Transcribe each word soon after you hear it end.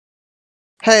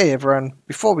Hey everyone,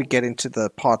 before we get into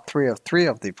the part 3 of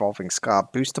the Evolving Scar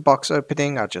booster box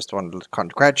opening, I just wanted to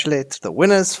congratulate the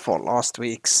winners for last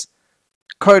week's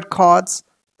code cards.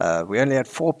 We only had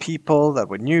 4 people that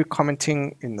were new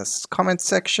commenting in this comment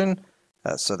section,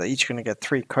 so they're each going to get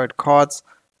 3 code cards.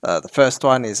 The first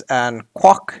one is Anne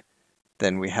Kwok,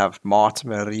 then we have Marthe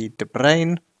Marie de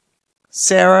Bruin,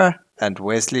 Sarah, and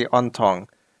Wesley Ontong.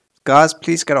 Guys,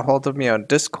 please get a hold of me on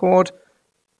Discord,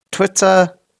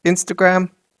 Twitter,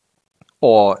 Instagram,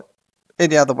 or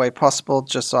any other way possible,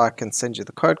 just so I can send you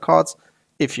the code cards.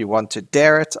 If you want to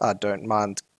dare it, I don't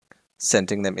mind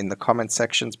sending them in the comment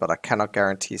sections, but I cannot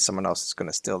guarantee someone else is going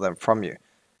to steal them from you.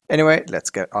 Anyway, let's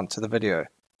get on to the video.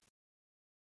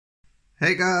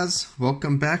 Hey guys,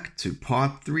 welcome back to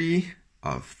part 3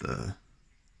 of the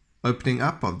opening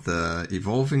up of the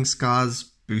Evolving Scars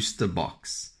booster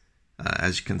box.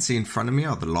 As you can see in front of me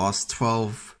are the last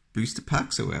 12 booster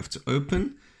packs that we have to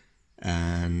open.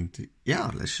 And yeah,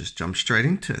 let's just jump straight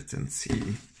into it and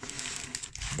see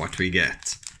what we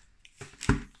get.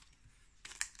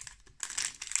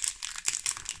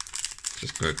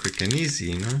 Just go quick and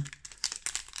easy, you know.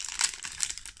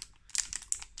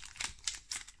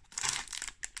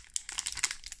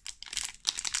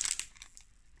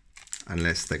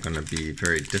 Unless they're going to be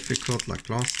very difficult like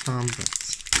last time, but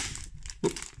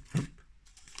whoop, whoop.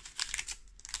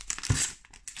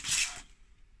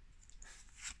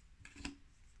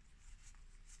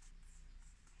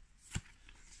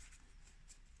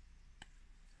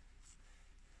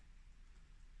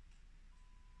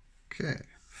 Okay,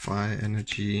 Fire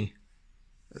Energy,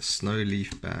 a Snow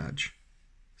Leaf Badge,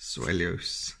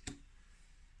 Swelios,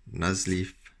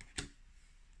 Nuzleaf,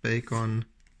 Bacon,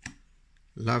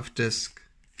 Love Disc,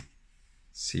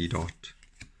 Seedot,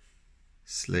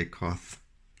 Slakoth,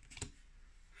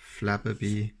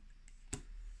 Flabberby,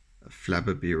 a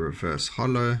Flabberby Reverse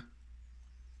Hollow,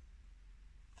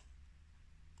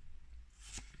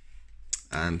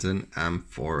 and an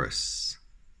Amphoris.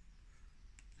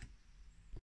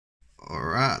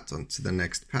 Alright, on to the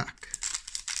next pack.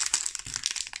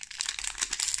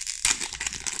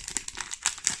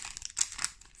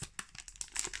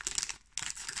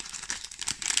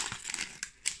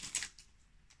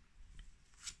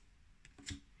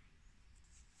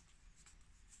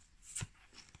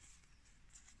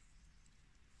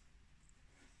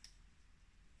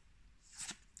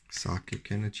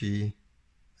 Psychic Energy,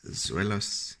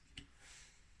 Zwelos,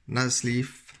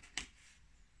 Nuzleaf,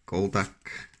 Golduck,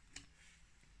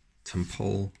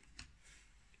 Tympole,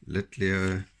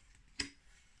 Litleo,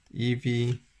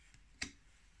 Eevee,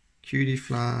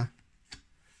 Cutiefly,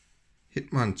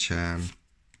 Hitmonchan,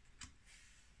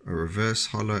 a Reverse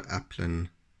Hollow Applin,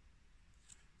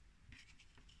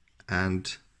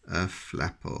 and a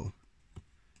Flapple.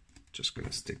 Just going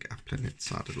to stick Applin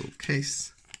inside a little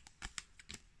case,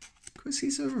 because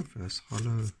he's a Reverse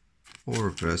Hollow, or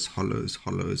Reverse Hollows,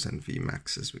 and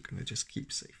VMaxes we're going to just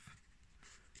keep safe.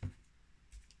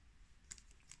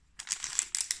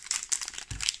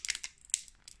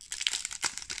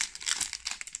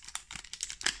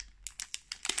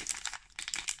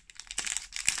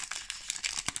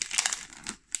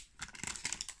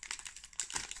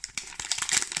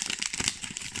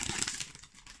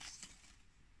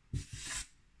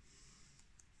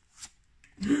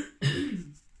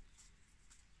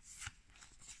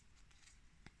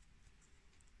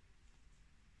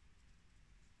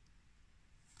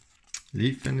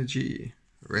 Leaf Energy,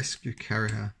 Rescue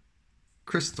Carrier,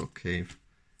 Crystal Cave,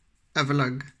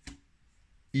 Avalugg,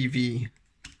 Eevee,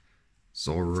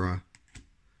 Zora,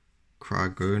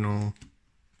 Cryogonal,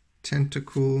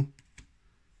 Tentacool,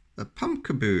 a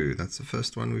Pumpkaboo, that's the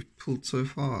first one we've pulled so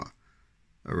far,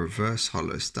 a Reverse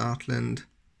Hollow Stoutland,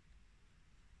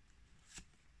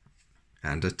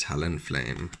 and a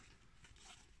Talonflame.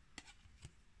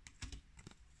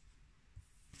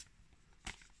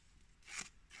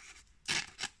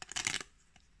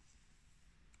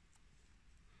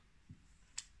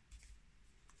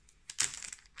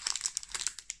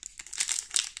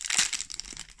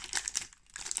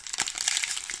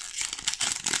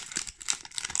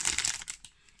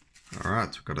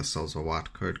 Alright, we've got ourselves a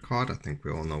white code card. I think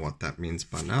we all know what that means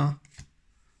by now.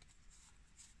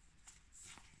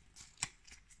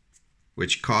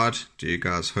 Which card do you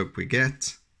guys hope we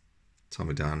get? Tell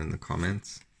me down in the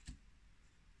comments.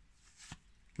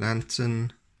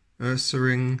 Lantern,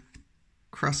 Ursaring,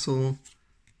 Crustle,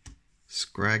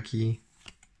 Scraggy,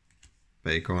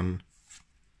 Bacon,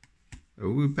 a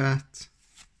Woobat,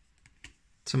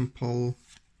 Tympole,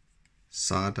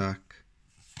 Psyduck.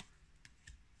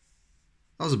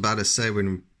 I was about to say when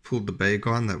we pulled the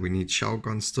Bagon that we need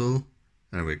Shelgon still,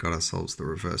 And we got ourselves the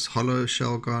reverse holo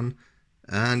Shelgon.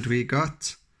 And we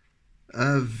got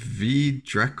a V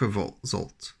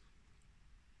Dracozolt.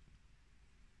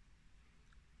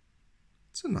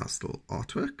 It's a nice little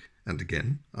artwork. And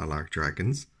again, I like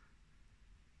dragons.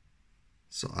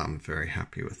 So I'm very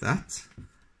happy with that.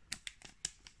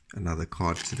 Another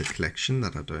card to the collection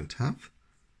that I don't have.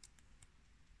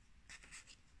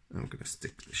 I'm going to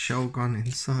stick the Shelgon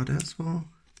inside as well.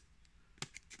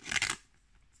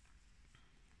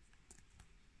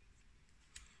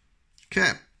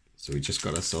 Okay, so we just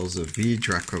got ourselves a V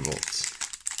Dracozolt.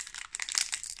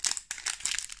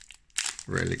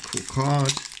 Really cool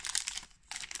card.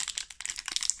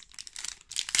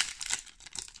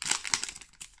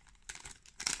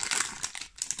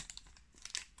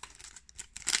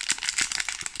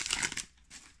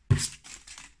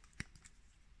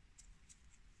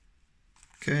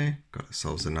 Okay, got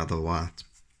ourselves another white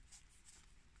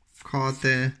card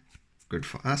there. Good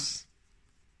for us.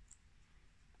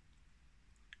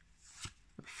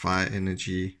 Fire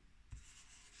Energy,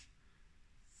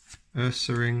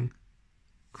 Ursaring,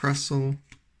 Crustle,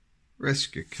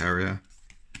 Rescue Carrier,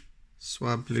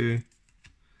 Swablu,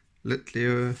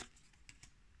 Litleo,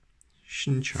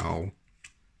 Shinchao,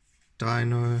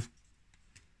 Dino,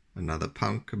 another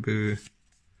Pumpkaboo,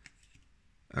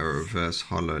 a reverse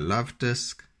holo Love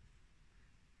Disc,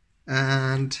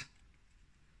 and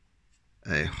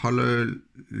a holo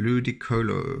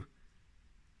Ludicolo.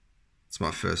 It's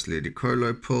my first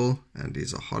Ludicolo pull, and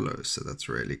he's a holo, so that's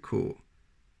really cool.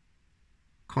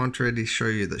 Can't really show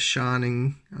you the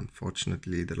shining.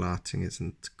 Unfortunately, the lighting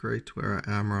isn't great where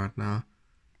I am right now,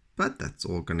 but that's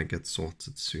all going to get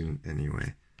sorted soon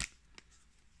anyway.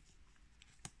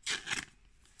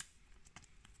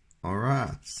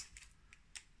 Alright.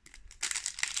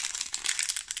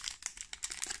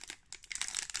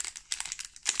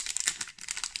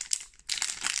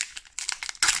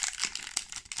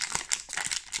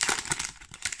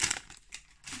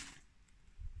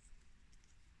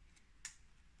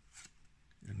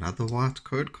 Another white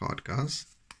code card, guys.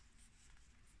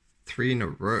 3 in a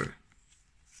row.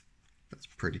 That's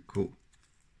pretty cool.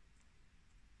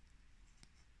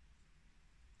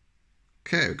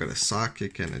 Okay, we've got a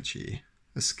Psychic Energy.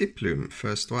 A Skiploom,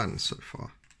 first one so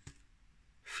far.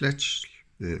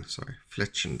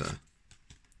 Fletchender.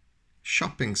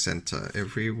 Shopping Center,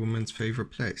 every woman's favorite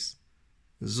place.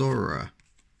 Zora.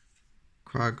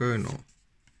 Cryogonal.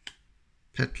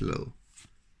 Petlil.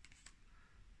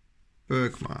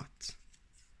 Bergmart,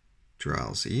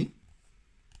 Drowsy,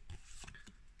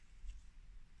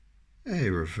 a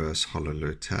reverse holo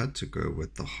Lotad to go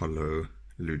with the holo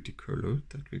Ludicolo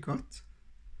that we got,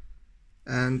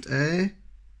 and a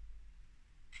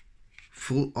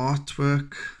full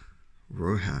artwork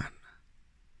Raihan.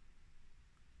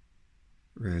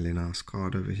 Really nice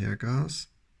card over here, guys.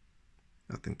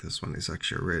 I think this one is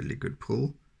actually a really good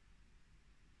pull.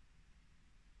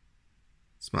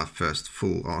 It's my first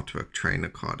full artwork trainer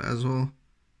card as well.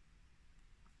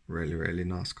 Really, really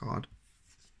nice card.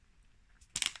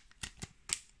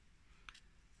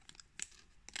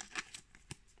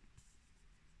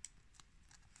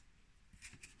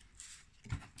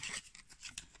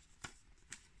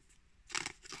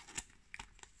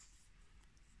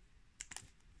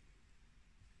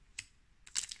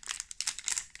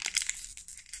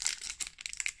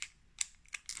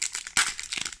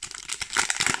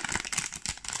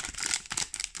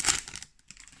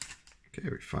 Okay,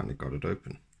 we finally got it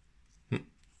open.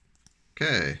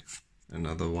 Okay,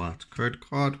 another white code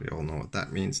card. We all know what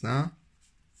that means now.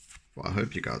 Well, I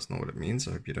hope you guys know what it means.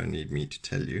 I hope you don't need me to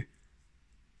tell you.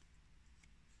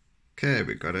 Okay,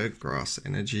 we got a Grass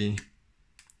Energy,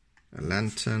 a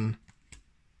Lantern,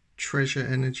 Treasure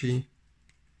Energy,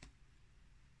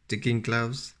 Digging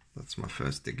Gloves. That's my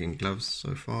first Digging Gloves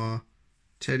so far.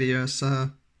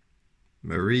 Teddiursa,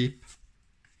 Mareep,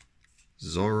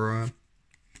 Zora,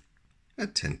 a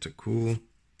Tentacool,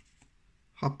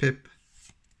 Hoppip,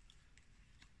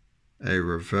 a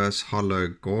reverse holo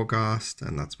Gorgast,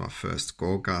 and that's my first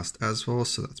Gorgast as well,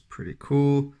 so that's pretty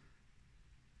cool.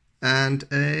 And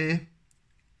a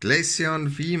Glaceon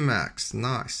VMax,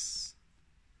 nice.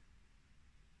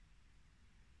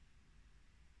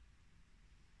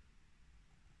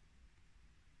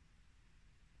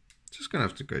 Just gonna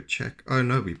have to go check. Oh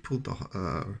no, we pulled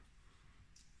the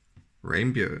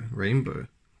rainbow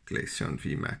Glaceon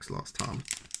VMax last time.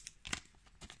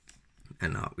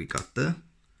 And now we got the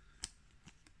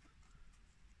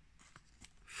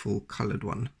full colored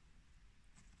one.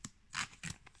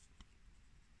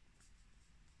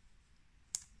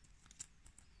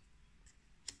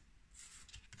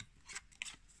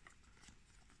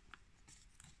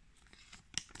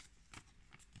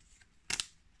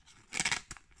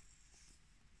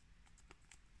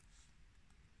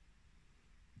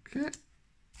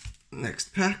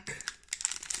 Next pack.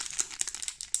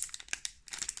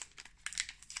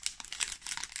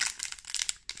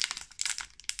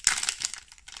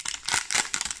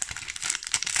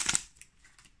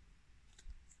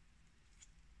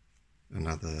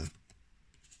 Another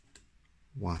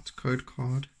white code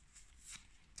card.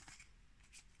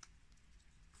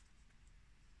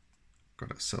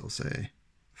 Got ourselves a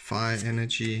fire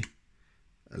energy,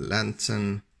 a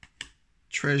lantern,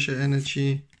 treasure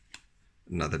energy,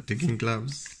 another digging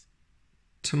gloves,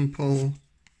 Timple,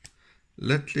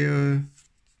 Litleo,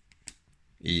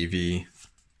 Eevee,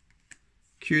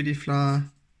 Cutiefly,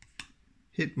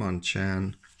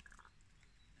 Hitmonchan,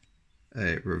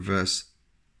 a reverse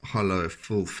hollow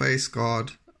full face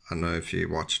guard. I know if you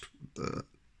watched the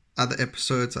other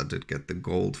episodes, I did get the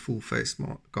gold full face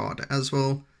guard as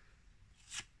well.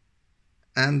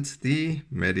 And the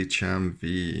Medicham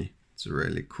V. It's a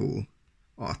really cool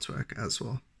artwork as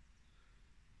well.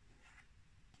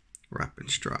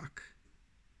 Rapid Strike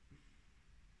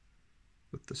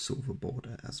with the silver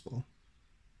border as well.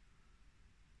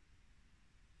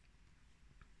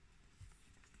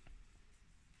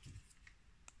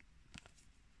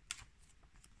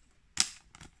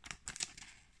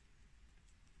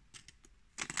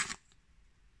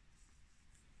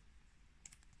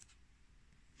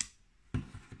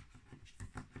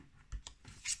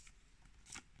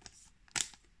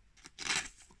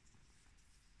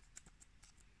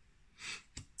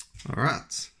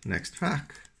 Alright, next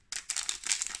pack.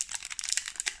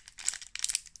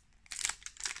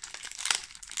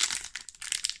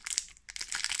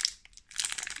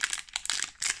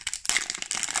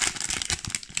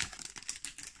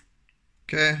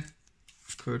 Okay,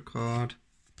 code card.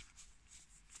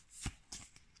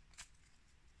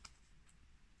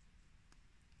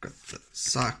 Got the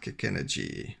Psychic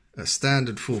Energy, a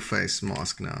standard full face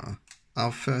mask now.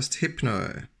 Our first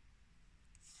Hypno.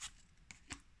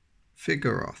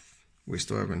 Figoroth, we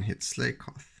still haven't hit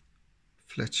Slakoth,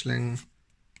 Fletchling,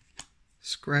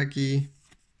 Scraggy,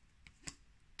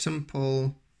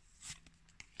 Timple,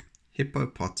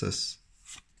 Hippopotas,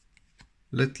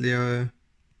 Litleo,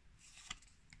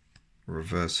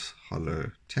 reverse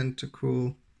hollow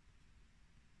Tentacool,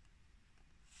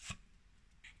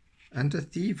 and a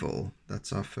Thievul.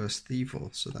 That's our first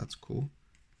Thievul, so that's cool.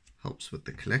 Helps with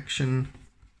the collection.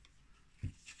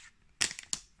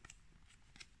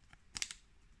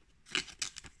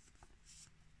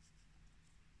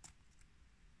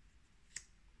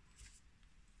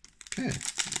 Okay,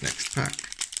 next pack.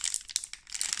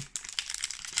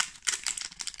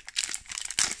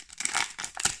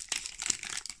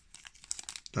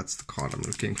 That's the card I'm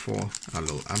looking for. A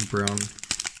little Umbreon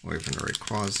or even a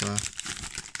Rayquaza.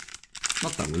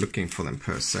 Not that I'm looking for them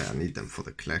per se, I need them for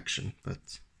the collection,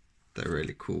 but they're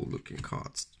really cool looking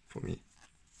cards for me.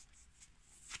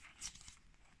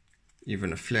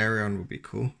 Even a Flareon would be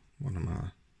cool, one of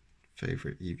my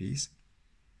favorite EVs.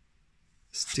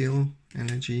 Steel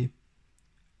Energy,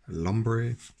 a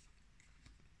Lombre,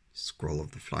 Scroll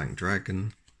of the Flying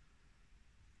Dragon,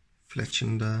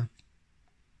 Fletchinder,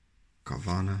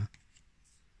 Carvana,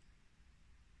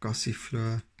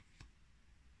 Gossifleur,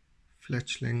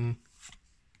 Fletchling,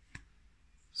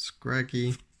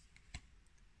 Scraggy,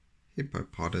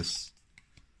 Hippopotas,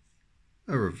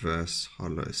 a reverse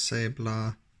hollow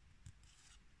Sablar,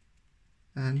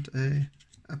 and a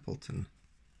Appleton.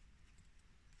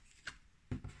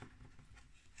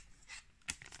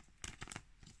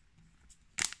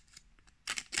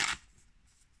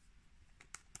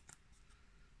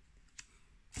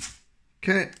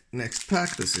 Okay, next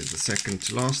pack. This is the second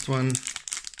to last one.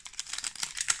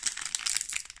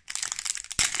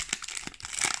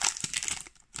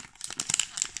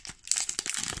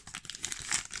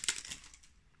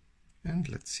 And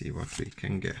let's see what we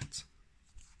can get.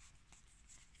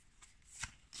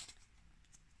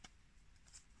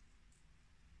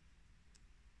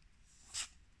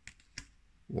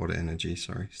 Water Energy,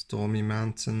 sorry. Stormy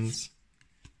Mountains.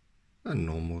 A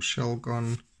normal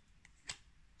Shelgon.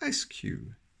 Ice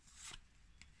Cube,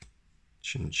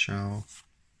 Chinchou,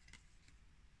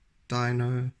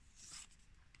 Dino,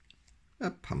 a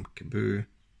Pumpkaboo,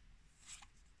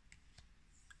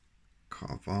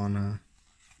 Carvana,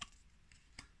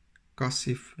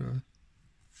 Gossifleur,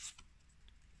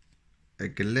 a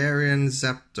Galarian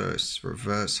Zapdos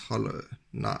reverse hollow.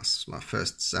 Nice, my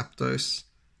first Zapdos,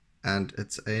 and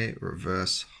it's a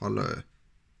reverse hollow.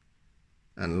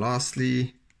 And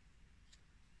lastly,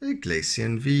 a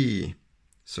Glaceon V.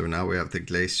 So now we have the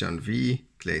Glaceon V,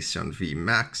 Glaceon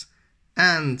VMax,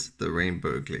 and the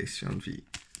Rainbow Glaceon V.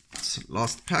 So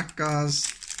last pack,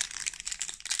 guys.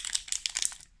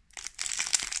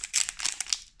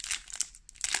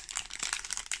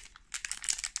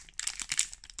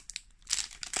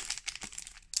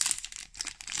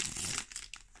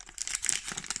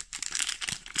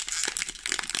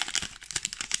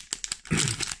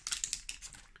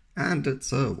 And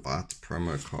it's a white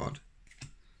promo card.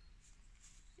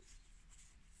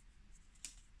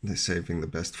 They're saving the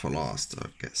best for last, I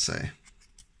guess say.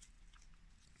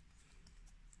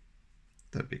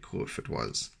 That'd be cool if it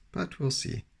was, but we'll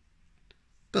see.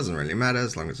 Doesn't really matter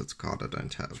as long as it's a card I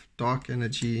don't have. Dark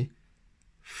Energy,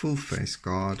 Full Face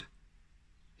Guard,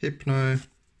 Hypno,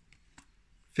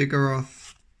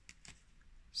 Vigoroth,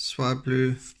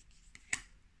 Swablu,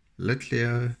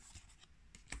 Litleo,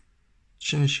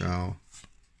 Chinchou,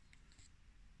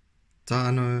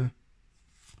 Dino,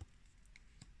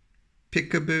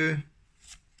 Peekaboo,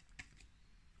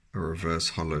 a reverse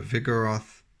holo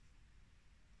Vigoroth,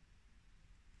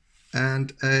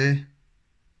 and a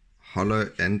holo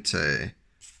Entei.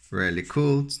 Really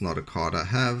cool. It's not a card I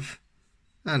have,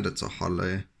 and it's a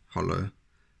holo,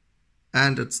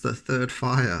 and it's the third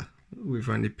fire. We've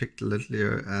only picked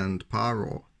Litleo and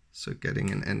Pyro, so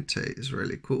getting an Entei is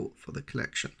really cool for the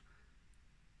collection.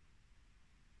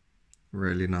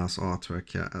 Really nice artwork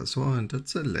here as well, and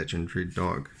it's a legendary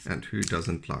dog, and who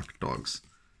doesn't like dogs?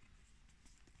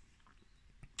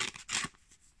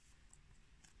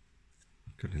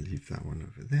 Gonna leave that one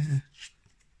over there.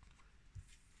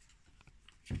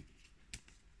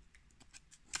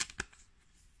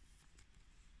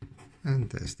 And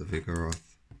there's the Vigoroth.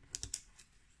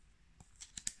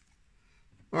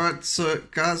 Alright, so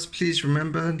guys, please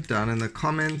remember down in the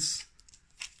comments,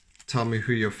 tell me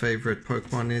who your favorite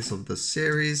Pokemon is of this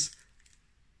series.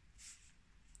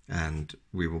 And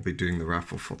we will be doing the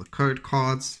raffle for the code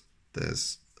cards.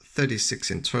 There's 36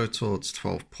 in total, it's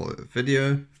 12 per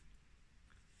video.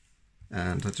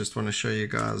 And I just want to show you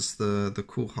guys the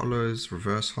cool holos,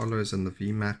 reverse holos, and the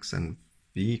VMax and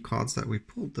V cards that we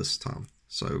pulled this time.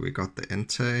 So we got the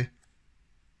Entei,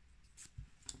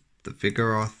 the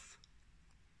Vigoroth,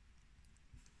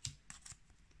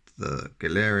 the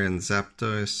Galarian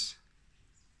Zapdos,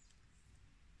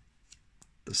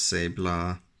 the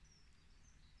Sabla,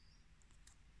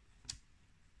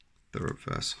 the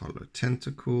reverse holo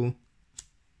Tentacool,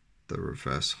 the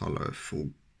reverse holo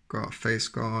full face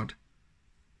guard,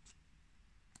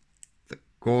 the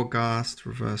Gorgast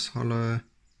reverse holo,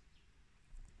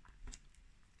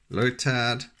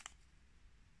 Lotad,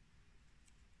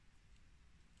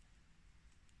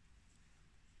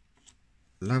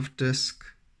 Love Disc,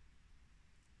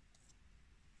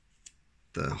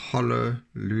 the holo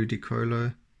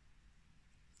Ludicolo,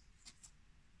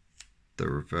 the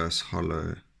reverse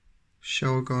holo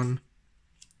Shelgon,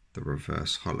 the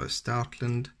reverse holo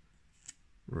Stoutland,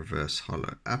 reverse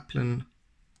holo Applin,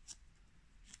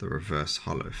 the reverse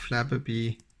holo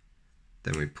Flabberby.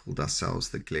 Then we pulled ourselves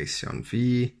the Glaceon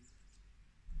V,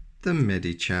 the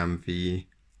Medicham V,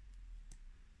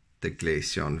 the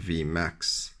Glaceon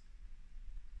VMax,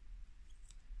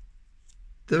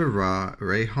 the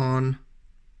Raihan,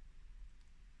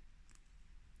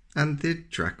 and the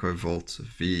Dracozolt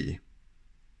V.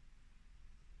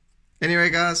 Anyway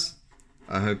guys,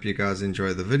 I hope you guys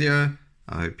enjoyed the video.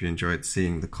 I hope you enjoyed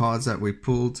seeing the cards that we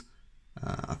pulled.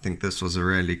 I think this was a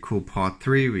really cool part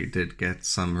 3. We did get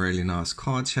some really nice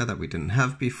cards here that we didn't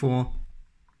have before,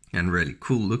 and really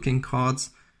cool looking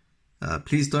cards.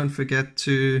 Please don't forget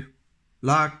to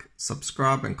like,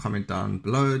 subscribe, and comment down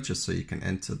below just so you can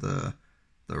enter the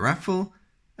raffle.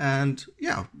 And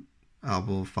yeah, I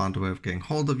will find a way of getting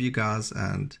hold of you guys,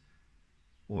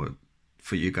 or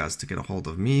for you guys to get a hold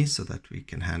of me so that we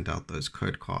can hand out those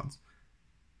code cards.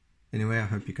 Anyway, I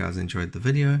hope you guys enjoyed the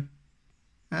video,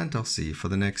 and I'll see you for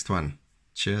the next one.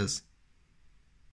 Cheers.